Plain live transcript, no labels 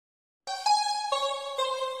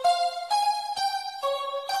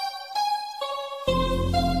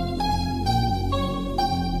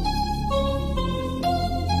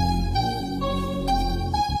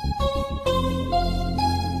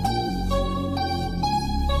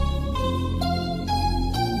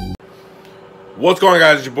What's going on,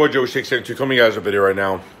 guys? It's your boy Joe Shake72 coming to you guys a video right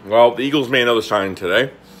now. Well, the Eagles made another signing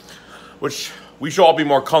today, which we should all be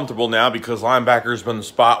more comfortable now because linebacker's been the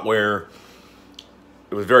spot where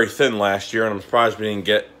it was very thin last year, and I'm surprised we didn't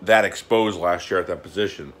get that exposed last year at that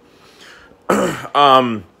position.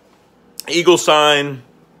 Eagles sign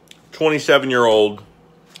 27-year-old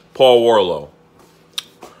Paul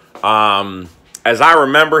Worrilow. As I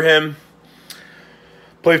remember him,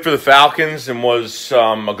 played for the Falcons and was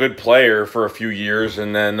a good player for a few years,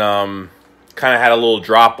 and then kind of had a little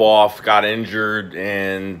drop-off, got injured,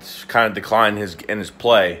 and kind of declined in his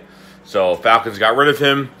play. So Falcons got rid of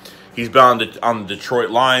him. He's been on the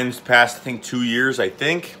Detroit Lions past, I think, 2 years, I'm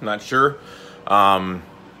not sure. I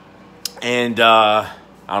don't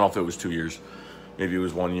know if it was 2 years. Maybe it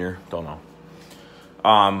was 1 year. Don't know.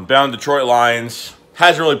 Been on the Detroit Lions.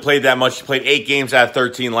 Hasn't really played that much. He played 8 games out of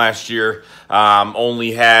 13 last year. They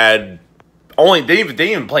didn't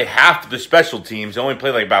even play half of the special teams. They only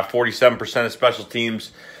played like about 47% of special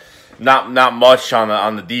teams. Not much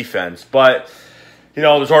on the defense. But you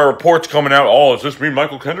know, there's already reports coming out. Oh, does this mean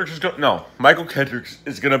Michael Kendricks is going? No, Michael Kendricks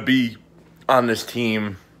is going to be on this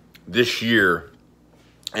team this year.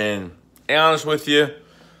 And to be honest with you,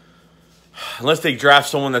 unless they draft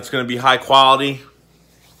someone that's going to be high quality,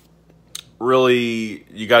 really,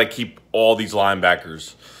 you got to keep all these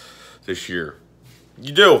linebackers this year.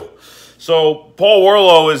 You do. So Paul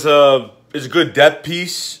Worrilow is a good depth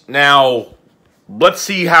piece. Now, let's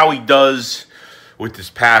see how he does with this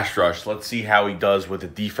pass rush. Let's see how he does with a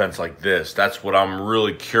defense like this. That's what I'm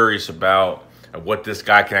really curious about, and what this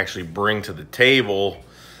guy can actually bring to the table,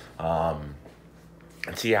 and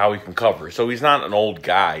see how he can cover. So he's not an old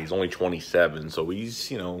guy. He's only 27, so he's,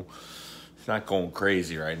 you know, he's not going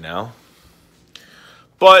crazy right now.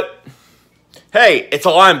 But hey, it's a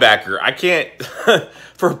linebacker. I can't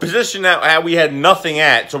for a position that we had nothing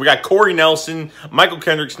at. So we got Corey Nelson, Michael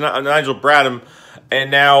Kendricks, Nigel Bradham,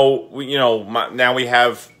 and now we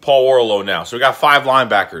have Paul Worrilow now. So we got 5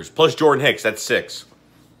 linebackers plus Jordan Hicks. That's 6.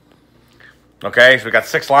 Okay, so we got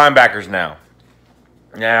 6 linebackers now.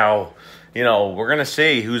 Now, you know, we're gonna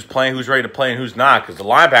see who's playing, who's ready to play, and who's not, because the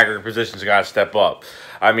linebacker position's got to step up.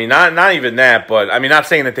 I mean, not even that, but I mean, not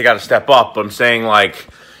saying that they got to step up, but I'm saying, like,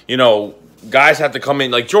 you know, guys have to come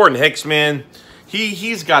in. Like Jordan Hicks, man,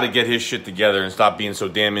 he's got to get his shit together and stop being so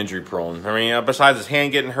damn injury prone. I mean, besides his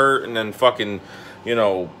hand getting hurt and then fucking, you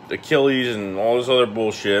know, Achilles and all this other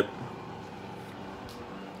bullshit,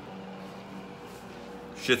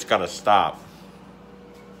 shit's got to stop.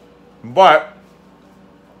 But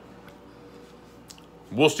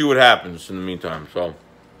we'll see what happens in the meantime. So,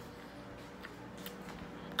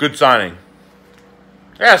 good signing.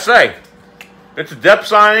 I gotta say, it's a depth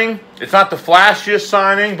signing. It's not the flashiest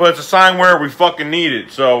signing, but it's a sign where we fucking need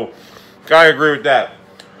it. So, gotta agree with that.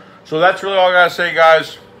 So that's really all I gotta say,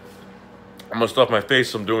 guys. I'm gonna stuff my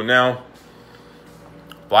face. I'm doing now.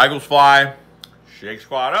 Fly Eagles fly. Shake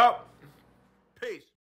squad up.